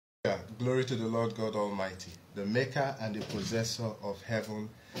Glory to the Lord God Almighty, the maker and the possessor of heaven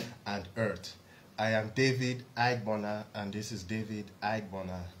and earth. I am David Aigbona, and this is David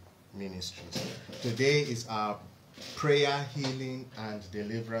Aigbona Ministries. Today is our prayer, healing, and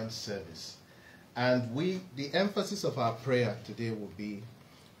deliverance service. And the emphasis of our prayer today will be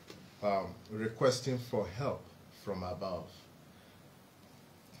requesting for help from above.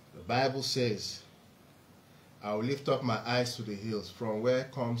 The Bible says, I will lift up my eyes to the hills. From where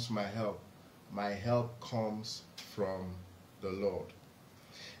comes my help? My help comes from the Lord.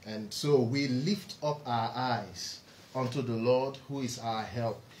 And so we lift up our eyes unto the Lord, who is our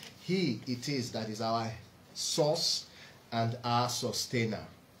help. He it is that is our source and our sustainer.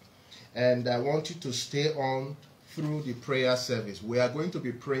 And I want you to stay on through the prayer service. We are going to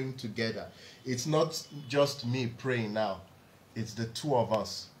be praying together. It's not just me praying now. It's the two of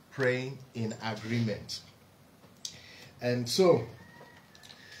us praying in agreement. And so,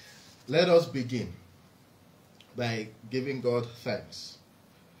 let us begin by giving God thanks.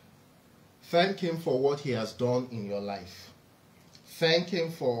 Thank Him for what He has done in your life. Thank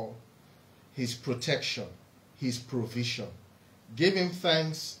Him for His protection, His provision. Give Him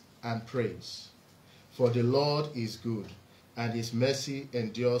thanks and praise. For the Lord is good, and His mercy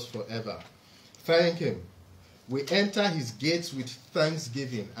endures forever. Thank Him. We enter His gates with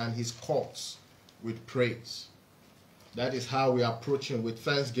thanksgiving and His courts with praise. That is how we approach Him, with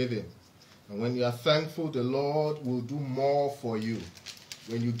thanksgiving. And when you are thankful, the Lord will do more for you.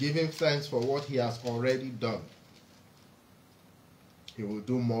 When you give Him thanks for what He has already done, He will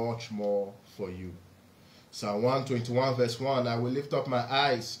do much more for you. Psalm 121 verse 1, I will lift up my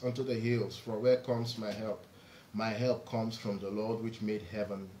eyes unto the hills. From where comes my help? My help comes from the Lord which made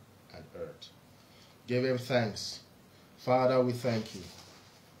heaven and earth. Give Him thanks. Father, we thank You.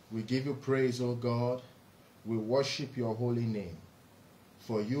 We give You praise, O God. We worship Your holy name.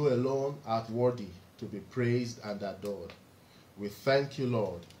 For You alone art worthy to be praised and adored. We thank You,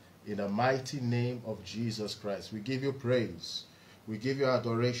 Lord, in the mighty name of Jesus Christ. We give You praise. We give You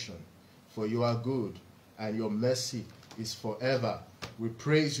adoration. For You are good, and Your mercy is forever. We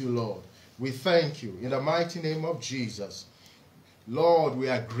praise You, Lord. We thank You in the mighty name of Jesus. Lord, we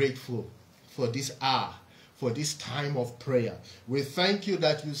are grateful for this hour, for this time of prayer. We thank You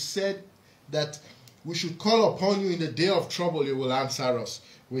that You said that we should call upon You in the day of trouble. You will answer us.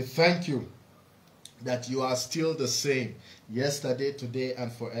 We thank You that You are still the same, yesterday, today,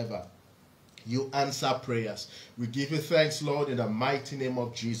 and forever. You answer prayers. We give You thanks, Lord, in the mighty name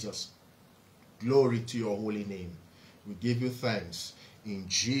of Jesus. Glory to Your holy name. We give You thanks. In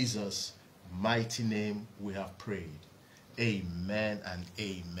Jesus' mighty name we have prayed. Amen and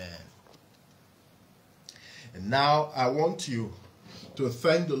amen. And now I want you to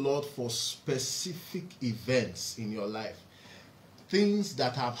thank the Lord for specific events in your life. Things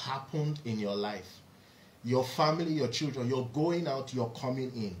that have happened in your life. Your family, your children, you're going out, you're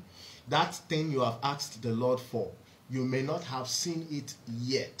coming in. That thing you have asked the Lord for, you may not have seen it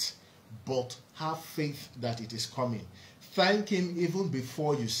yet, but have faith that it is coming. Thank Him even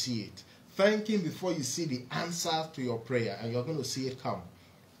before you see it. Thank Him before you see the answer to your prayer, and you're going to see it come.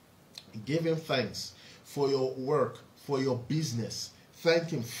 Give Him thanks for your work, for your business. Thank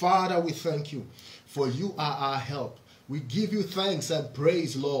Him. Father, we thank You, for You are our help. We give You thanks and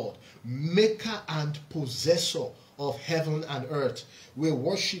praise, Lord, maker and possessor of heaven and earth. We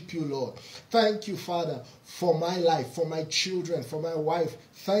worship You, Lord. Thank You, Father, for my life, for my children, for my wife.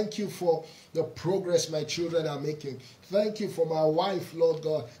 Thank You for the progress my children are making. Thank You for my wife, Lord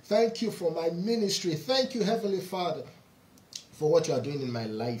God. Thank You for my ministry. Thank You, Heavenly Father, for what You are doing in my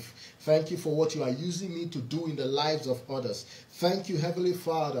life. Thank You for what You are using me to do in the lives of others. Thank You, Heavenly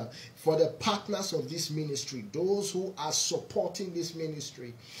Father, for the partners of this ministry, those who are supporting this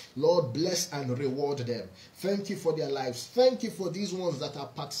ministry. Lord, bless and reward them. Thank You for their lives. Thank You for these ones that are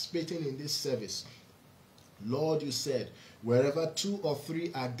participating in this service. Lord, You said, wherever 2 or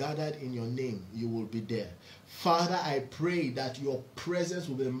 3 are gathered in Your name, You will be there. Father, I pray that Your presence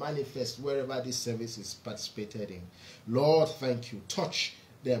will be manifest wherever this service is participated in. Lord, thank You. Touch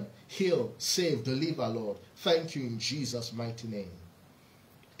them, heal, save, deliver, Lord. Thank You in Jesus' mighty name.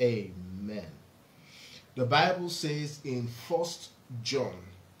 Amen. The Bible says in 1 John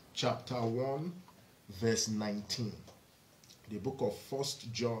chapter 1 verse 19. The book of 1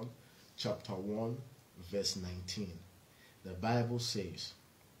 John chapter 1 verse 19. The Bible says,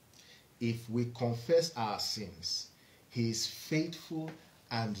 if we confess our sins, He is faithful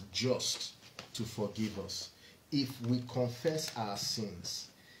and just to forgive us. If we confess our sins,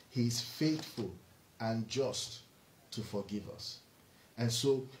 He is faithful and just to forgive us. And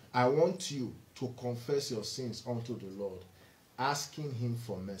so I want you to confess your sins unto the Lord asking him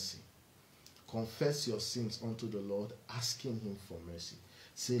for mercy. Confess your sins unto the Lord, asking him for mercy.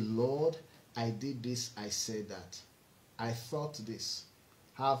 Say, Lord, I did this, I said that. I thought this.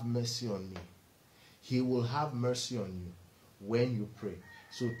 Have mercy on me. He will have mercy on you when you pray.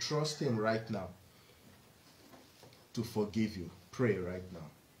 So trust him right now to forgive you. Pray right now.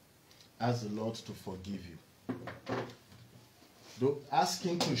 Ask the Lord to forgive you. Ask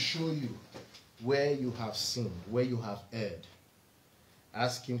him to show you where you have sinned, where you have erred.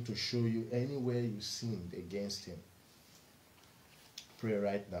 Ask him to show you anywhere you sinned against him. Pray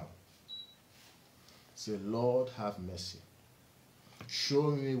right now. Say, Lord, have mercy.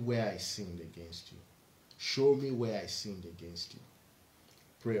 Show me where I sinned against you. Show me where I sinned against you.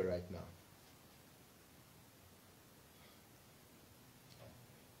 Pray right now.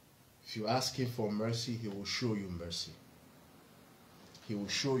 If you ask him for mercy, he will show you mercy. He will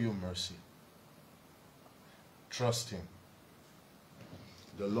show you mercy. Trust him.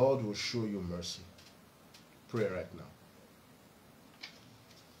 The Lord will show you mercy. Pray right now.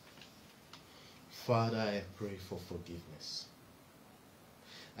 Father, I pray for forgiveness.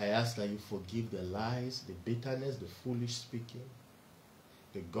 I ask that you forgive the lies, the bitterness, the foolish speaking,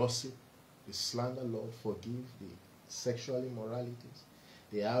 the gossip, the slander, Lord. Forgive the sexual immoralities,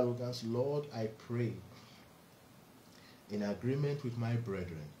 the arrogance. Lord, I pray in agreement with my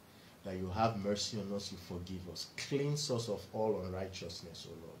brethren that you have mercy on us, you forgive us. Cleanse us of all unrighteousness,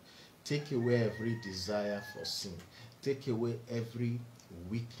 O Lord. Take away every desire for sin. Take away every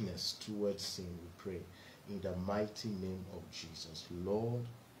weakness towards sin, we pray. In the mighty name of Jesus. Lord,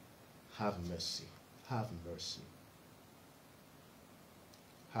 have mercy. Have mercy.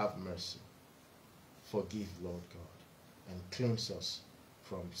 Have mercy. Forgive, Lord God, and cleanse us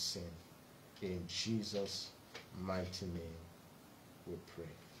from sin. In Jesus' mighty name we pray.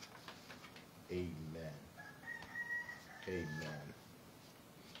 Amen. Amen.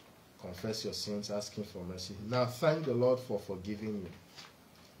 Confess your sins, asking for mercy. Now thank the Lord for forgiving you.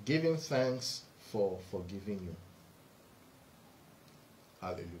 Give him thanks for forgiving you.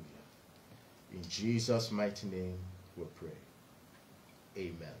 Hallelujah. In Jesus' mighty name we pray.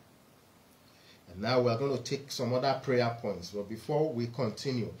 Amen. And now we're going to take some other prayer points. But before we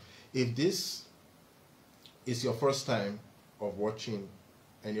continue, if this is your first time of watching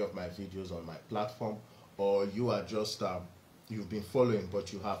any of my videos on my platform, or you are just you've been following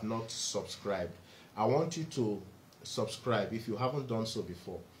but you have not subscribed, I want you to subscribe. If you haven't done so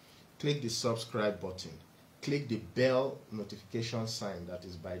before, click the subscribe button, click the bell notification sign that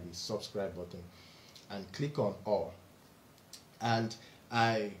is by the subscribe button, and click on all. And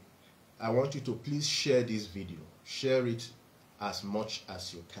I want you to please share this video. Share it as much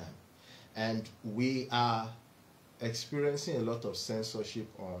as you can. And we are experiencing a lot of censorship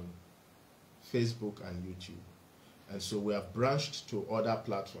on Facebook and YouTube. And so we have branched to other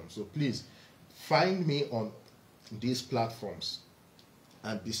platforms. So please find me on these platforms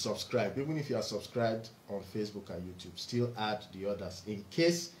and be subscribed. Even if you are subscribed on Facebook and YouTube, still add the others in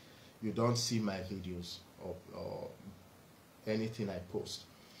case you don't see my videos or anything I post.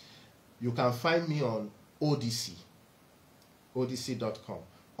 You can find me on Odyssey, odyssey.com,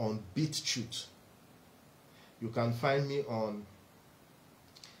 on BitChute. You can find me on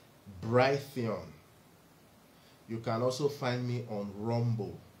Brighteon. You can also find me on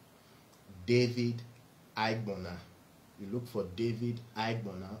Rumble, David Aigbona. You look for David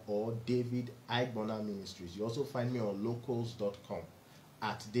Aigbona or David Aigbona Ministries. You also find me on locals.com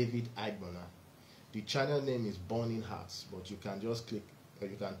at David Aigbona. The channel name is Burning Hearts, but you can just click, or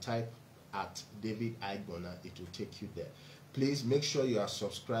you can type at David Aigbona. It will take you there. Please make sure you are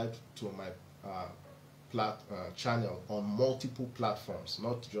subscribed to my channel on multiple platforms,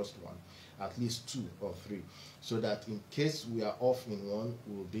 not just one, at least 2 or 3, so that in case we are off in one,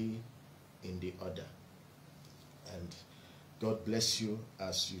 we will be in the other. And God bless you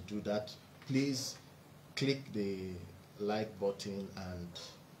as you do that. Please click the like button, and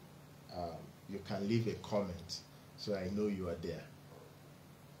you can leave a comment so I know you are there.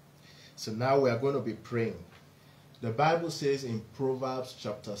 So now we are going to be praying. The Bible says in Proverbs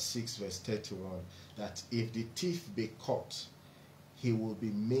chapter 6 verse 31 that if the thief be caught, he will be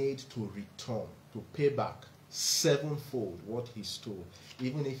made to return, to pay back 7-fold what he stole,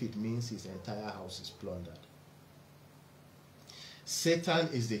 even if it means his entire house is plundered. Satan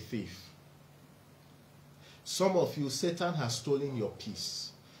is the thief. Some of you, Satan has stolen your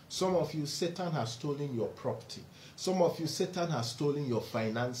peace. Some of you, Satan has stolen your property. Some of you, Satan has stolen your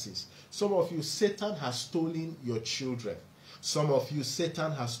finances. Some of you, Satan has stolen your children. Some of you,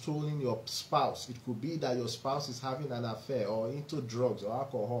 Satan has stolen your spouse. It could be that your spouse is having an affair or into drugs or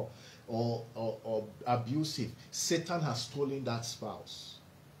alcohol or abusive, Satan has stolen that spouse.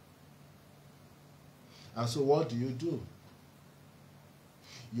 And so what do?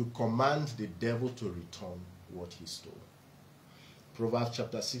 You command the devil to return what he stole. Proverbs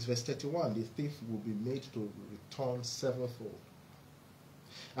chapter 6 verse 31, the thief will be made to return sevenfold.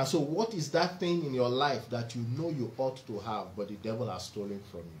 And so what is that thing in your life that you know you ought to have, but the devil has stolen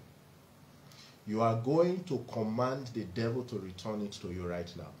from you? You are going to command the devil to return it to you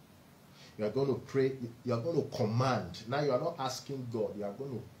right now. You are going to pray, you are going to command. Now you are not asking God, you are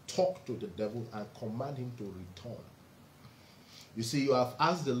going to talk to the devil and command him to return. You see, you have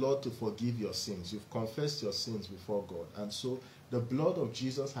asked the Lord to forgive your sins. You've confessed your sins before God. And so the blood of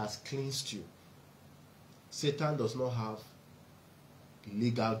Jesus has cleansed you. Satan does not have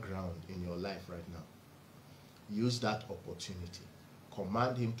legal ground in your life right now. Use that opportunity.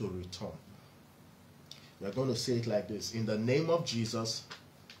 Command him to return. You're going to say it like this. In the name of Jesus,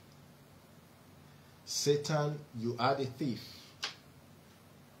 Satan, you are the thief.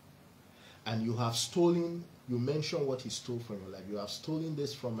 And you have stolen, you mentioned what he stole from your life. You have stolen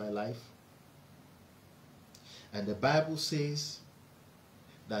this from my life. And the Bible says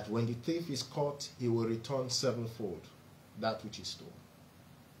that when the thief is caught, he will return sevenfold that which he stole.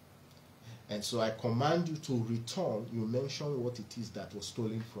 And so I command you to return. You mentioned what it is that was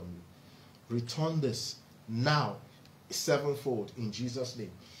stolen from you. Return this now, sevenfold, in Jesus'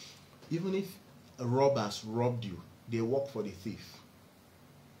 name. Even if robbers robbed you, they work for the thief.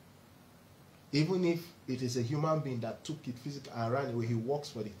 Even if it is a human being that took it physically and ran away, he works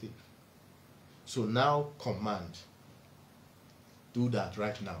for the thief. So now command. Do that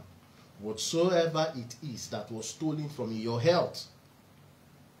right now. Whatsoever it is that was stolen from you, your health,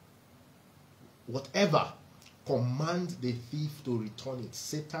 whatever, command the thief to return it.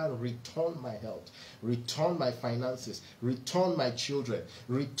 Satan, return my health, return my finances, return my children,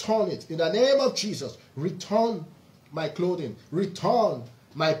 return it in the name of Jesus. Return my clothing, return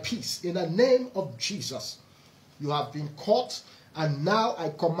my peace in the name of Jesus. You have been caught, and now I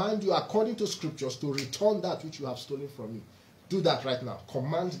command you, according to scriptures, to return that which you have stolen from me. Do that right now.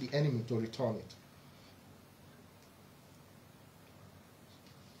 Command the enemy to return it.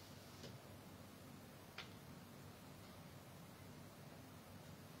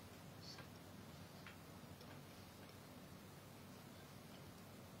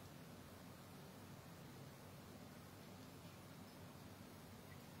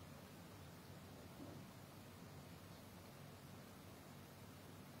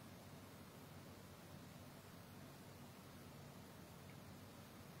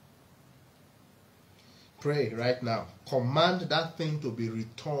 Pray right now. Command that thing to be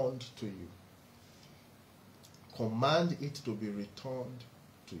returned to you. Command it to be returned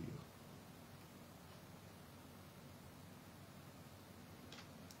to you.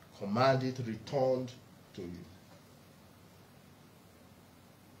 Command it returned to you.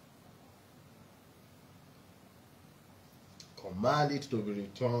 Command it to be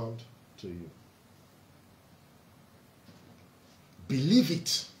returned to you. Believe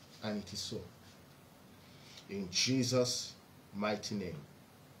it, and it is so. In Jesus' mighty name.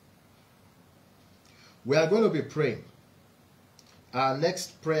 We are going to be praying. Our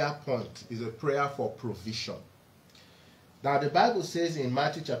next prayer point is a prayer for provision. Now the Bible says in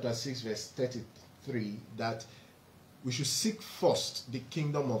Matthew chapter 6 verse 33 that we should seek first the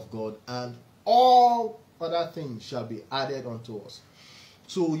kingdom of God, and all other things shall be added unto us.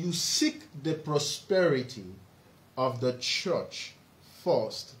 So you seek the prosperity of the church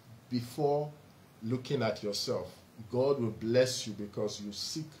first before looking at yourself. God will bless you because you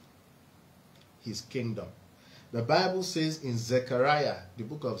seek his kingdom. The Bible says in Zechariah, the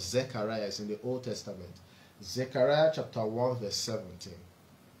book of Zechariah is in the Old Testament, Zechariah chapter 1 verse 17.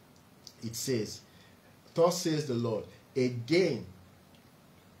 It says, thus says the Lord, again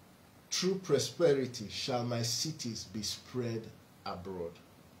through prosperity shall my cities be spread abroad.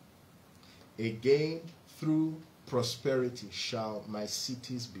 Again through prosperity shall my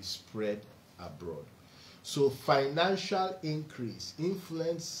cities be spread abroad. So financial increase,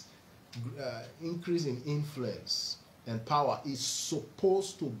 increase in influence and power is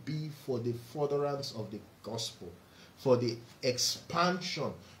supposed to be for the furtherance of the gospel, for the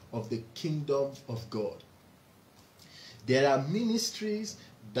expansion of the kingdom of God. There are ministries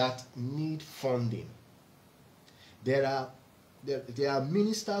that need funding. There are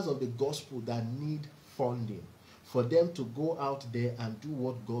ministers of the gospel that need funding for them to go out there and do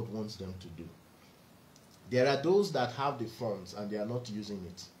what God wants them to do. There are those that have the funds and they are not using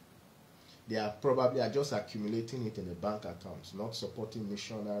it. They are probably just accumulating it in the bank accounts, not supporting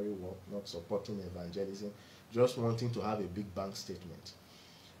missionary work, not supporting evangelism, just wanting to have a big bank statement.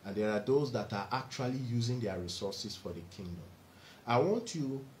 And there are those that are actually using their resources for the kingdom. I want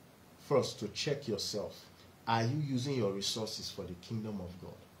you first to check yourself. Are you using your resources for the kingdom of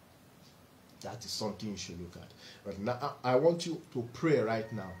God? That is something you should look at. But now I want you to pray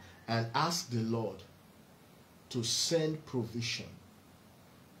right now and ask the Lord to send provision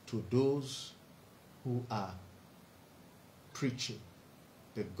to those who are preaching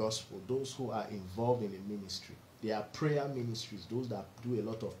the gospel, those who are involved in the ministry. There are prayer ministries, those that do a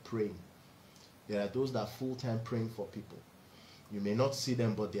lot of praying. There are those that are full-time praying for people. You may not see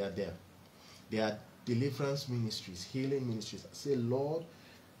them, but they are there. There are deliverance ministries, healing ministries. I say, Lord,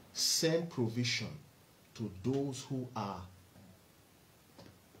 send provision to those who are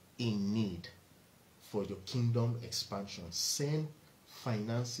in need for your kingdom expansion. Send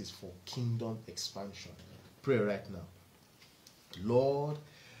finances for kingdom expansion. Pray right now. Lord,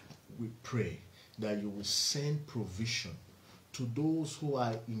 we pray that you will send provision to those who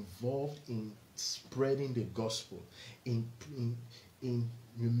are involved in spreading the gospel, in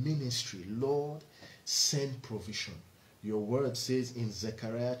your ministry. Lord, send provision. Your word says in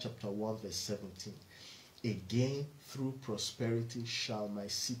Zechariah chapter 1 verse 17, again through prosperity shall my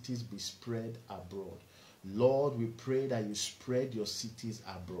cities be spread abroad. Lord, we pray that you spread your cities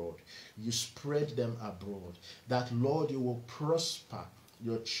abroad. You spread them abroad. That, Lord, you will prosper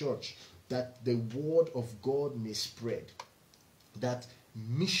your church, that the word of God may spread, that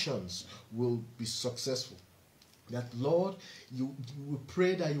missions will be successful. That, Lord, you will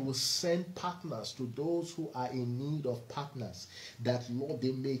pray that you will send partners to those who are in need of partners. That, Lord,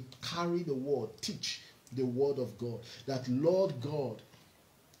 they may carry the word, teach the word of God. That, Lord God,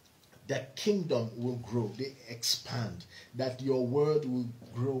 the kingdom will grow, they expand, that your word will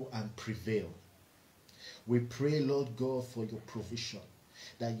grow and prevail. We pray, Lord God, for your provision,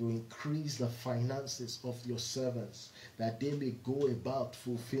 that you increase the finances of your servants, that they may go about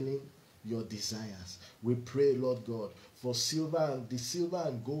fulfilling your desires. We pray, Lord God, for the silver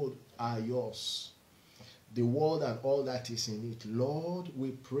and gold are yours, the world and all that is in it. Lord,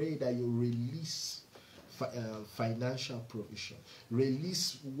 we pray that you release financial provision.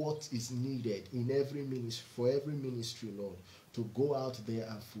 Release what is needed in every ministry, for every ministry, Lord, to go out there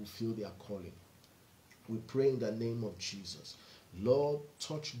and fulfill their calling. We pray in the name of Jesus. Lord,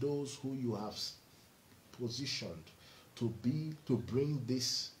 touch those who you have positioned to bring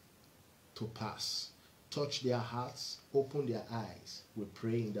this to pass. Touch their hearts, open their eyes. We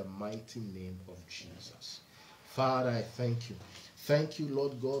pray in the mighty name of Jesus. Father, I thank you. Thank you,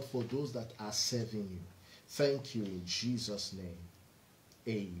 Lord God, for those that are serving you. Thank you in Jesus' name.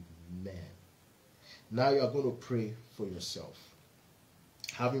 Amen. Now you are going to pray for yourself.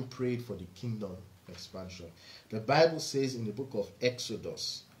 Having prayed for the kingdom expansion. The Bible says in the book of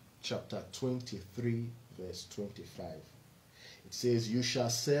Exodus, chapter 23, verse 25. It says, you shall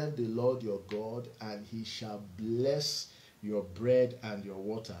serve the Lord your God, and he shall bless your bread and your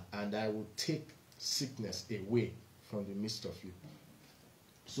water, and I will take sickness away from the midst of you.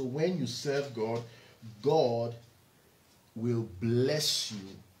 So when you serve God, God will bless you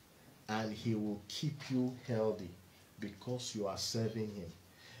and he will keep you healthy because you are serving him.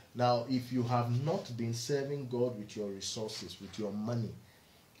 Now, if you have not been serving God with your resources, with your money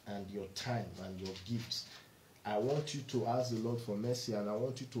and your time and your gifts, I want you to ask the Lord for mercy, and I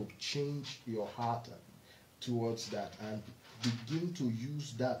want you to change your heart towards that and begin to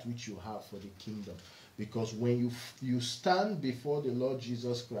use that which you have for the kingdom. Because when you stand before the Lord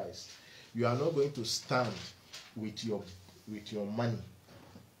Jesus Christ, you are not going to stand with your money.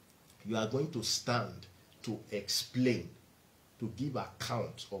 You are going to stand to explain, to give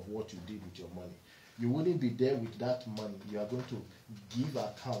account of what you did with your money. You wouldn't be there with that money. You are going to give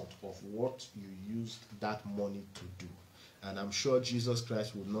account of what you used that money to do. And I'm sure Jesus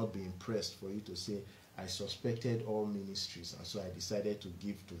Christ would not be impressed for you to say, I suspected all ministries, and so I decided to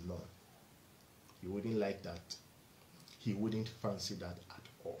give to none. He wouldn't like that. He wouldn't fancy that at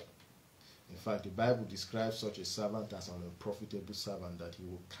all. In fact, the Bible describes such a servant as an unprofitable servant that he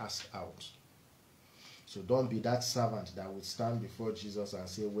will cast out. So don't be that servant that would stand before Jesus and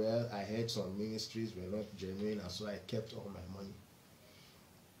say, well, I heard some ministries were not genuine, and so I kept all my money.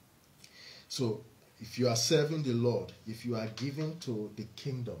 So if you are serving the Lord, if you are giving to the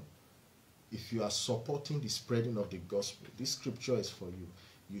kingdom, if you are supporting the spreading of the gospel, this scripture is for you.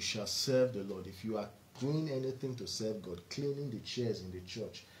 You shall serve the Lord. If you are doing anything to serve God, cleaning the chairs in the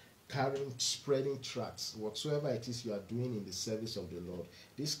church, carrying, spreading tracts, whatsoever it is you are doing in the service of the Lord,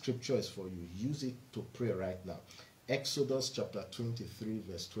 this scripture is for you. Use it to pray right now. Exodus chapter 23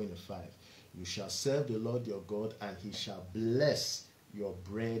 verse 25. You shall serve the Lord your God, and he shall bless your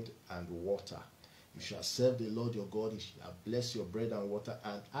bread and water. You shall serve the Lord your God. He shall bless your bread and water,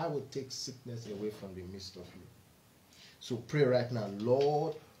 and I will take sickness away from the midst of you. So pray right now,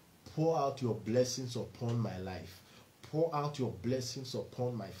 Lord, pour out your blessings upon my life. Pour out your blessings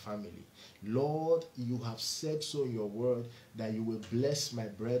upon my family. Lord, you have said so in your word that you will bless my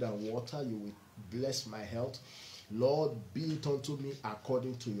bread and water. You will bless my health. Lord, be it unto me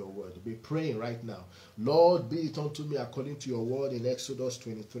according to your word. Be praying right now. Lord, be it unto me according to your word in Exodus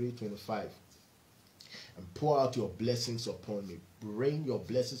 23:25. And pour out your blessings upon me. Bring your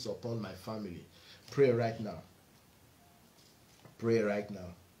blessings upon my family. Pray right now. Pray right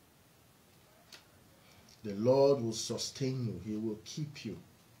now. The Lord will sustain you. He will keep you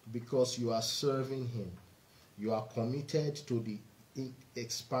because you are serving him. You are committed to the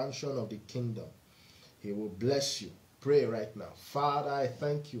expansion of the kingdom. He will bless you. Pray right now. Father, I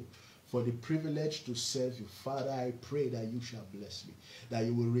thank you for the privilege to serve you. Father, I pray that you shall bless me. That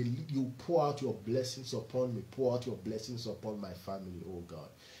you will you pour out your blessings upon me. Pour out your blessings upon my family, oh God.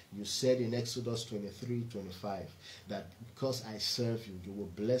 You said in Exodus 23:25 that because I serve you, you will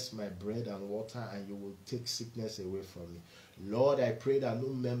bless my bread and water and you will take sickness away from me. Lord, I pray that no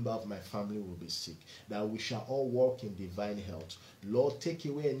member of my family will be sick, that we shall all walk in divine health. Lord, take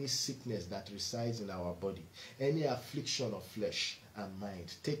away any sickness that resides in our body, any affliction of flesh and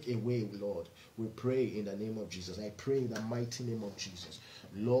mind. Take away, Lord. We pray in the name of Jesus. I pray in the mighty name of Jesus.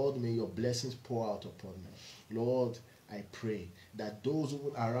 Lord, may your blessings pour out upon me. Lord, I pray that those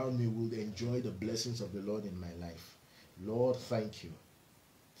who are around me will enjoy the blessings of the Lord in my life. Lord, thank you.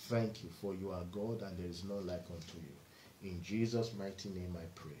 Thank you, for you are God and there is none like unto you. In Jesus' mighty name I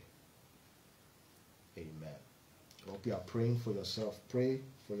pray. Amen. I hope you are praying for yourself. Pray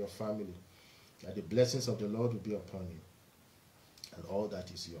for your family, that the blessings of the Lord will be upon you and all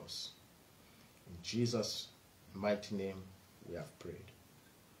that is yours. In Jesus' mighty name we have prayed.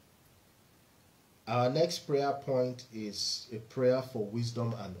 Our next prayer point is a prayer for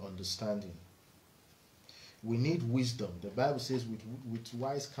wisdom and understanding. We need wisdom. The Bible says, with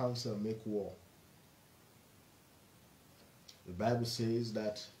wise counsel make war. The Bible says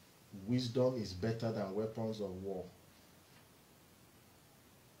that wisdom is better than weapons of war.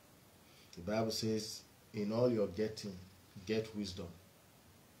 The Bible says, in all you're getting, get wisdom.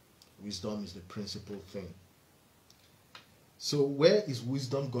 Wisdom is the principal thing. So where is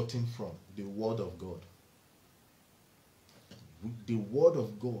wisdom gotten from? The Word of God. The Word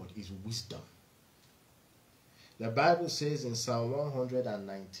of God is wisdom. The Bible says in Psalm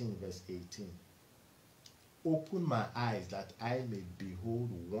 119 verse 18, open my eyes that I may behold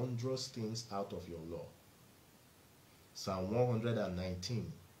wondrous things out of your law. Psalm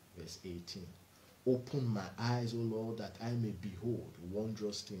 119 verse 18. Open my eyes, O Lord, that I may behold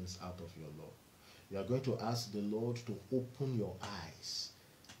wondrous things out of your law. You are going to ask the Lord to open your eyes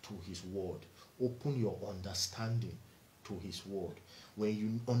to his word. Open your understanding to his word. When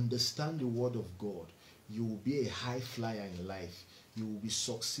you understand the word of God, you will be a high flyer in life. You will be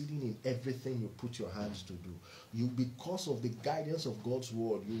succeeding in everything you put your hands to do. Because of the guidance of God's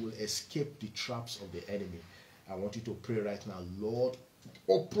word, you will escape the traps of the enemy. I want you to pray right now, Lord,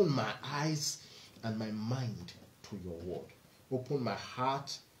 open my eyes and my mind to your word. Open my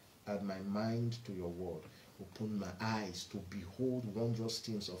heart and my mind to your word. Open my eyes to behold wondrous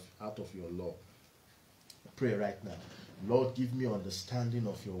things out of your law. Pray right now. Lord, give me understanding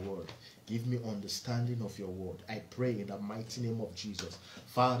of your word. Give me understanding of your word. I pray in the mighty name of Jesus.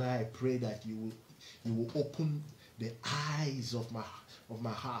 Father, I pray that you will open the eyes of my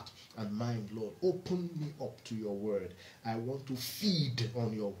heart and mind, Lord. Open me up to your word. I want to feed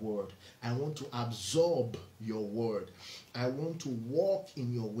on your word. I want to absorb your word. I want to walk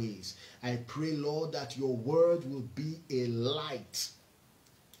in your ways. I pray, Lord, that your word will be a light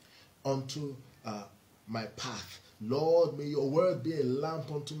unto my path. Lord, may your word be a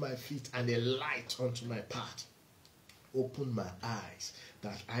lamp unto my feet and a light unto my path. Open my eyes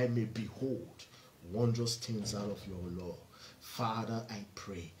that I may behold wondrous things out of your law. Father, I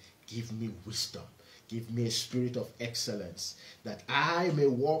pray, give me wisdom. Give me a spirit of excellence that I may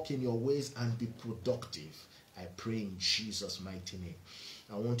walk in your ways and be productive. I pray in Jesus' mighty name.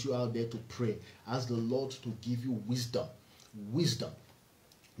 I want you out there to pray. Ask the Lord to give you wisdom. Wisdom.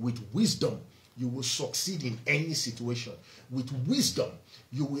 With wisdom, you will succeed in any situation. With wisdom,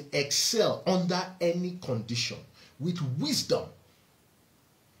 you will excel under any condition. With wisdom,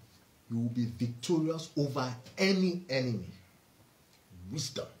 you will be victorious over any enemy.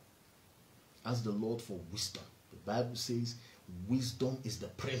 Wisdom. Ask the Lord for wisdom. The Bible says wisdom is the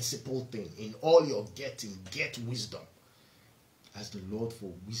principal thing. In all you're getting, get wisdom. Ask the Lord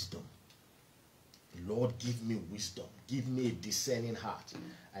for wisdom. Lord, give me wisdom. Give me a discerning heart.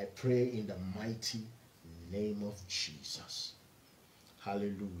 I pray in the mighty name of Jesus.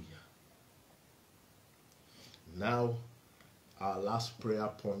 Hallelujah. Now, our last prayer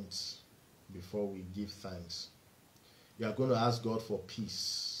point before we give thanks. You are going to ask God for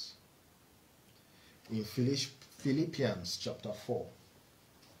peace. In Philippians chapter 4.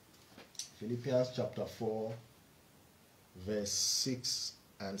 Philippians chapter 4, verse 6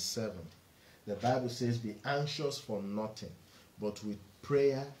 and 7. The Bible says, be anxious for nothing, but with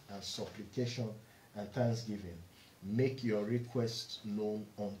prayer and supplication and thanksgiving, make your requests known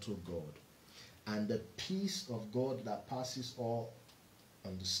unto God. And the peace of God that passes all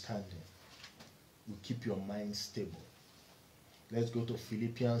understanding will keep your mind stable. Let's go to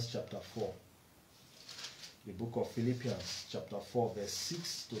Philippians chapter 4. The book of Philippians chapter 4, verse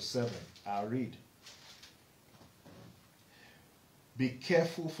 6 to 7. I'll read. Be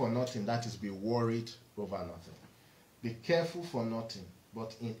careful for nothing, that is, be worried over nothing. Be careful for nothing,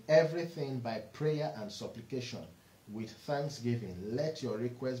 but in everything by prayer and supplication, with thanksgiving, let your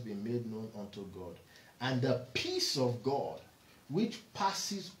requests be made known unto God. And the peace of God, which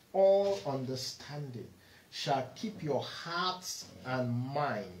passes all understanding, shall keep your hearts and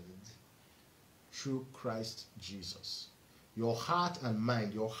mind through Christ Jesus. Your heart and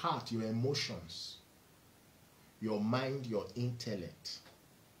mind, your heart, your emotions, your mind, your intellect.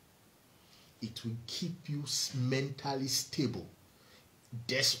 It will keep you mentally stable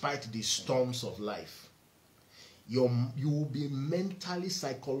despite the storms of life. You will be mentally,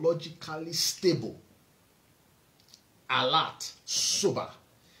 psychologically stable, alert, sober,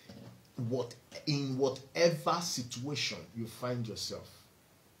 in whatever situation you find yourself.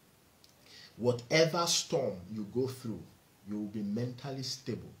 Whatever storm you go through, you will be mentally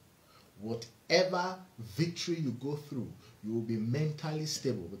stable. Whatever victory you go through, you will be mentally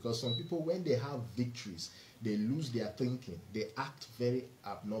stable. Because some people, when they have victories, they lose their thinking. They act very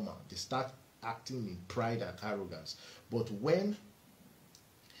abnormal. They start acting in pride and arrogance. But when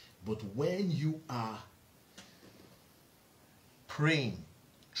you are praying,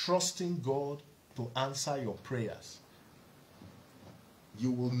 trusting God to answer your prayers,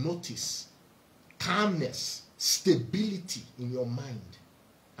 you will notice calmness, stability in your mind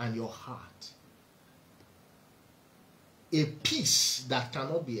and your heart. A peace that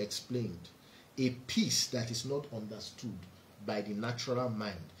cannot be explained. A peace that is not understood by the natural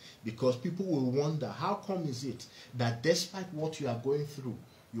mind. Because people will wonder, how come is it that despite what you are going through,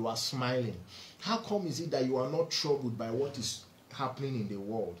 you are smiling? How come is it that you are not troubled by what is happening in the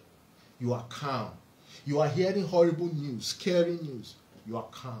world? You are calm. You are hearing horrible news, scary news. You are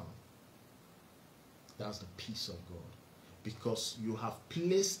calm. That's the peace of God. Because you have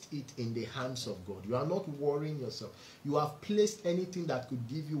placed it in the hands of God. You are not worrying yourself. You have placed anything that could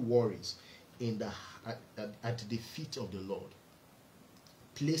give you worries at the feet of the Lord.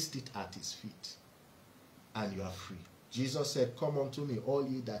 Placed it at his feet. And you are free. Jesus said, come unto me, all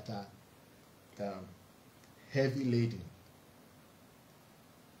ye that are heavy laden,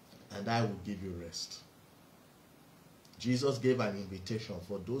 and I will give you rest. Jesus gave an invitation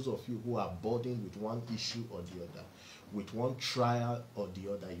for those of you who are burdened with one issue or the other, with one trial or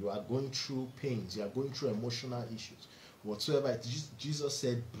the other. You are going through pains. You are going through emotional issues. Whatsoever, Jesus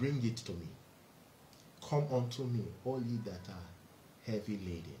said, bring it to me. Come unto me, all ye that are heavy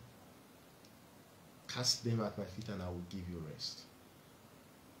laden. Cast them at my feet and I will give you rest.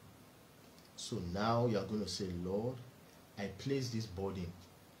 So now you are going to say, Lord, I place this burden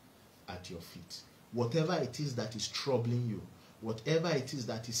at your feet. Whatever it is that is troubling you, whatever it is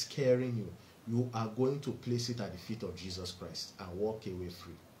that is scaring you, you are going to place it at the feet of Jesus Christ and walk away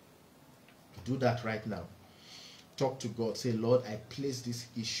free. Do that right now. Talk to God. Say, Lord, I place this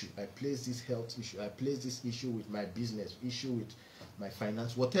issue. I place this health issue. I place this issue with my business, issue with my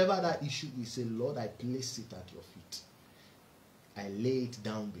finance. Whatever that issue is, say, Lord, I place it at your feet. I lay it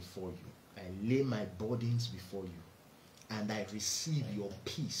down before you. I lay my burdens before you. And I receive your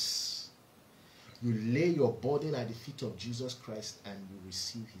peace. You lay your burden at the feet of Jesus Christ and you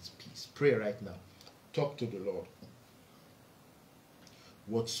receive his peace. Pray right now. Talk to the Lord.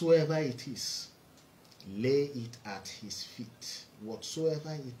 Whatsoever it is, lay it at his feet.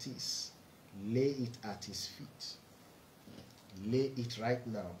 Whatsoever it is, lay it at his feet. Lay it right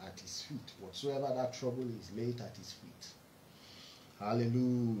now at his feet. Whatsoever that trouble is, lay it at his feet.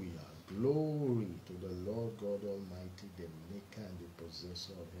 Hallelujah. Glory to the Lord God Almighty, the maker and the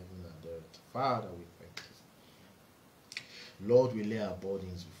possessor of heaven and earth. Father, we thank you. Lord, we lay our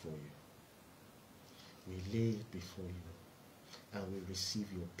burdens before you. We lay it before you. And we receive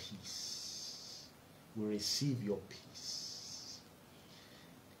your peace. We receive your peace.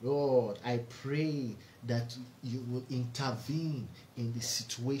 Lord, I pray that you will intervene in the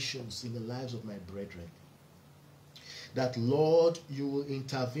situations in the lives of my brethren. That, Lord, you will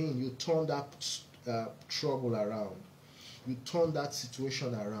intervene. You turn that trouble around. You turn that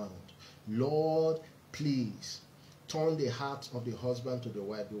situation around. Lord, please turn the heart of the husband to the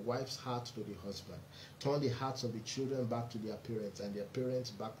wife, the wife's heart to the husband. Turn the hearts of the children back to their parents and their parents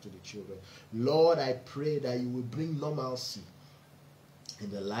back to the children. Lord, I pray that you will bring normalcy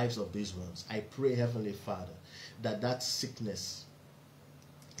in the lives of these ones. I pray, Heavenly Father, that that sickness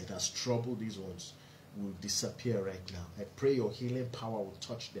that has troubled these ones will disappear right now. I pray your healing power will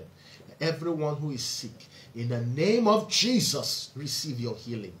touch them. Everyone who is sick, in the name of Jesus, receive your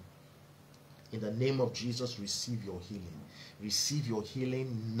healing. In the name of Jesus, receive your healing. Receive your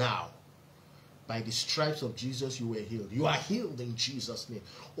healing now. By the stripes of Jesus, you were healed. You are healed in Jesus' name.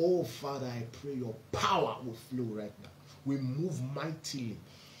 Oh, Father, I pray your power will flow right now. We move mightily,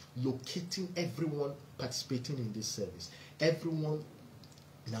 locating everyone participating in this service. Everyone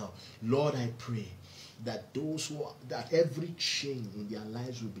now, Lord, I pray that that every chain in their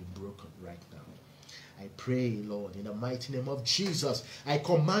lives will be broken right now. I pray, Lord, in the mighty name of Jesus, I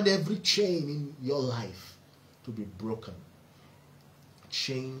command every chain in your life to be broken.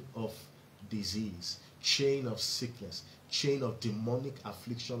 Chain of disease, chain of sickness, chain of demonic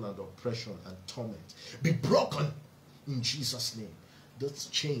affliction and oppression and torment be broken in Jesus' name. Those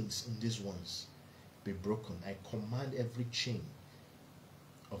chains in these ones be broken. I command every chain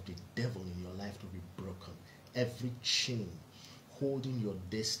of the devil in your life to be broken. Every chain holding your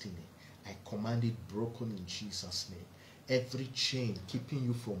destiny, I command it broken in Jesus' name. Every chain keeping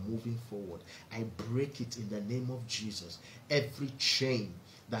you from moving forward, I break it in the name of Jesus. Every chain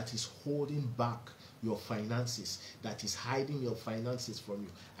that is holding back your finances, that is hiding your finances from you,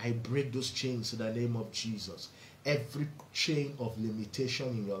 I break those chains in the name of Jesus. Every chain of limitation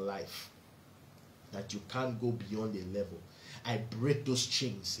in your life, that you can't go beyond a level, I break those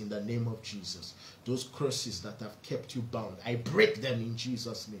chains in the name of Jesus. Those curses that have kept you bound, I break them in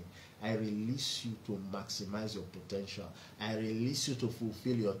Jesus' name. I release you to maximize your potential. I release you to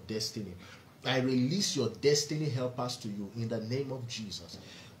fulfill your destiny. I release your destiny helpers to you in the name of Jesus.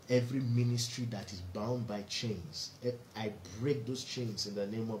 Every ministry that is bound by chains, I break those chains in the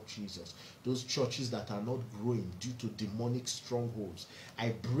name of Jesus. Those churches that are not growing due to demonic strongholds, I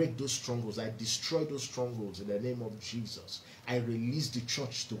break those strongholds. I destroy those strongholds in the name of Jesus. I release the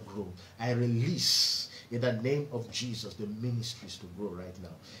church to grow. I release in the name of Jesus the ministries to grow right now.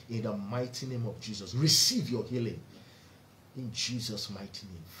 In the mighty name of Jesus, receive your healing. In Jesus' mighty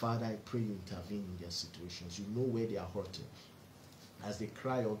name. Father, I pray you intervene in their situations. You know where they are hurting. As they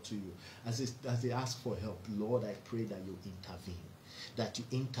cry out to you, as they ask for help, Lord, I pray that you intervene. That you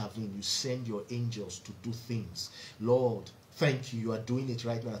intervene. You send your angels to do things. Lord, thank you. You are doing it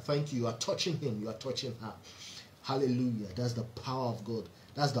right now. Thank you. You are touching him. You are touching her. Hallelujah. That's the power of God.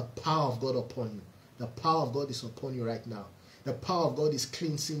 That's the power of God upon you. The power of God is upon you right now. The power of God is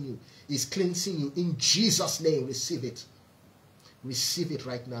cleansing you. Is cleansing you. In Jesus' name, receive it. Receive it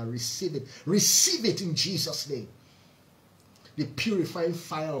right now. Receive it. Receive it in Jesus' name. The purifying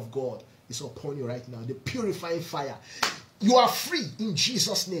fire of God is upon you right now. The purifying fire. You are free in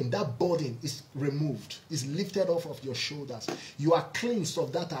Jesus' name. That burden is removed, is lifted off of your shoulders. You are cleansed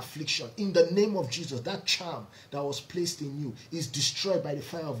of that affliction. In the name of Jesus, that charm that was placed in you is destroyed by the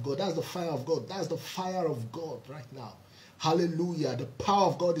fire of God. That's the fire of God. That's the fire of God right now. Hallelujah. The power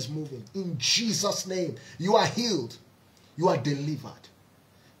of God is moving. In Jesus' name, you are healed. You are delivered.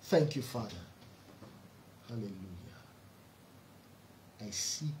 Thank you, Father. Hallelujah. I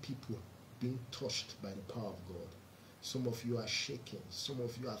see people being touched by the power of God. Some of you are shaking. Some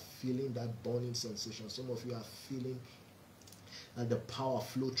of you are feeling that burning sensation. Some of you are feeling the power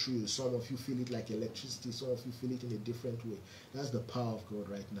flow through you. Some of you feel it like electricity. Some of you feel it in a different way. That's the power of God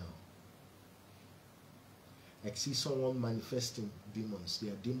right now. I see someone manifesting demons. They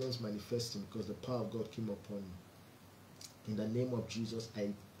are demons manifesting because the power of God came upon you. In the name of Jesus,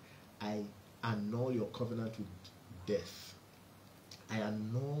 I annul your covenant with death. I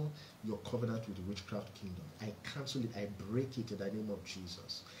annul your covenant with the witchcraft kingdom. I cancel it. I break it in the name of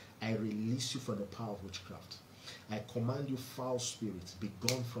Jesus. I release you from the power of witchcraft. I command you, foul spirits, be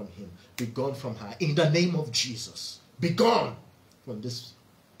gone from him, be gone from her. In the name of Jesus, be gone from this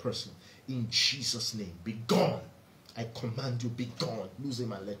person. In Jesus' name, be gone. I command you, be gone. Lose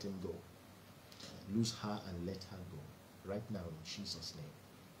him and let him go. Lose her and let her go. Right now, in Jesus' name.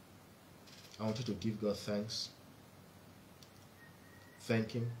 I want you to give God thanks.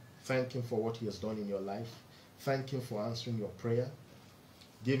 Thank him. Thank him for what he has done in your life. Thank him for answering your prayer.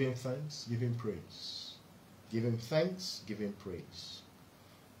 Give him thanks. Give him praise. Give him thanks. Give him praise.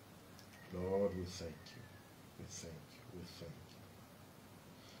 Lord, we thank you. We thank you. We thank you.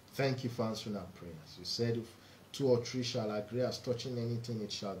 Thank you for answering our prayers. You said if 2 or 3 shall agree as touching anything,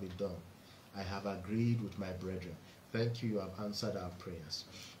 it shall be done. I have agreed with my brethren. Thank you, you have answered our prayers.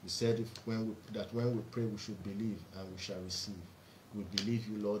 You said when we pray, we should believe and we shall receive. We believe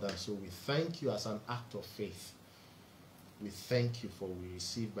you, Lord, and so we thank you as an act of faith. We thank you for we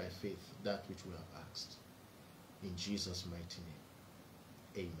receive by faith that which we have asked. In Jesus' mighty name,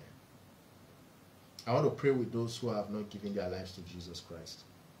 amen. I want to pray with those who have not given their lives to Jesus Christ.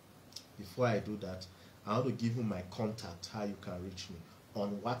 Before I do that, I want to give you my contact, how you can reach me.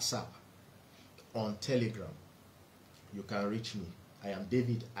 On WhatsApp, on Telegram, you can reach me. I am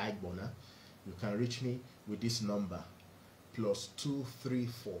David Aigbona. You can reach me with this number,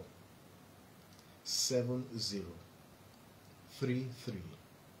 +234 70 33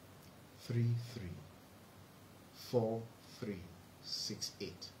 33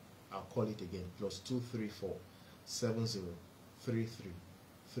 4368. I'll call it again, +234 70 33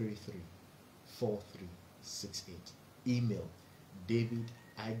 33 4368. Email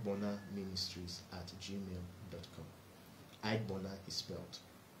davidaigbona@gmail.com. Aigbona is spelled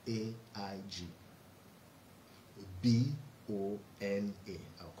AIGBONA.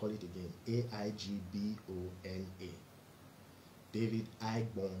 I'll call it again, AIGBONA.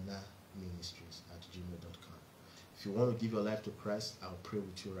 davidaigbona@gmail.com. If you want to give your life to Christ, I'll pray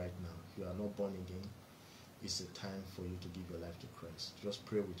with you right now. If you are not born again, it's a time for you to give your life to Christ. Just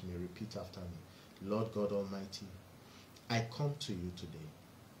pray with me. Repeat after me. Lord God Almighty, I come to you today.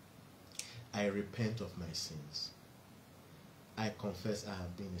 I repent of my sins. I confess I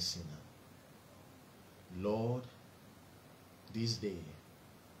have been a sinner. Lord, this day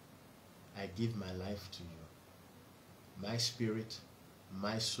I give my life to you, my spirit,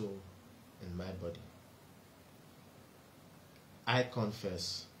 my soul, and my body. I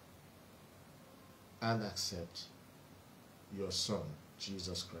confess and accept your Son,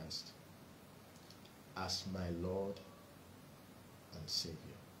 Jesus Christ, as my Lord and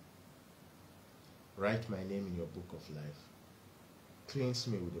Savior. Write my name in your book of life. Cleanse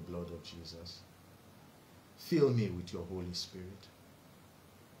me with the blood of Jesus. Fill me with your Holy Spirit.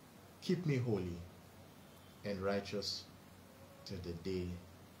 Keep me holy and righteous till the day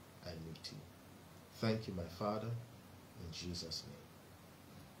I meet you. Thank you, my Father, in Jesus' name.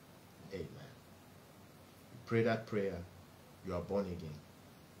 Amen. You pray that prayer, you are born again.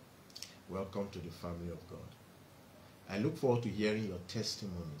 Welcome to the family of God. I look forward to hearing your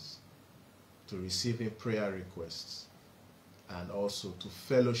testimonies, to receiving prayer requests, and also to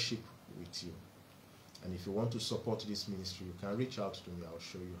fellowship with you. And if you want to support this ministry, you can reach out to me. I'll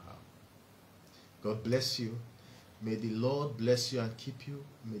show you how. God bless you. May the Lord bless you and keep you.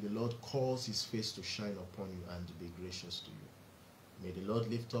 May the Lord cause his face to shine upon you and be gracious to you. May the Lord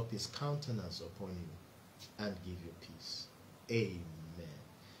lift up his countenance upon you and give you peace. Amen.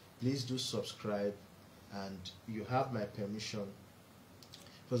 Please do subscribe, and you have my permission.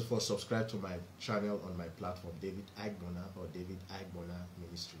 First of all, subscribe to my channel on my platform, David Aigbona or David Aigbona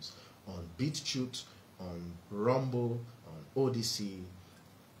Ministries, on BitChute, on Rumble, on Odyssey,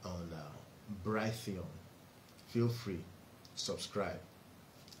 on Brighteon. Feel free, subscribe,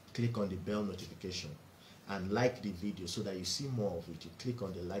 click on the bell notification, and like the video so that you see more of it. You click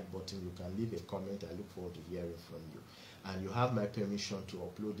on the like button, you can leave a comment. I look forward to hearing from you. And you have my permission to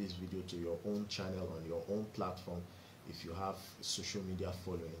upload this video to your own channel on your own platform if you have social media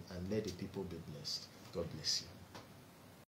following, and let the people be blessed. God bless you.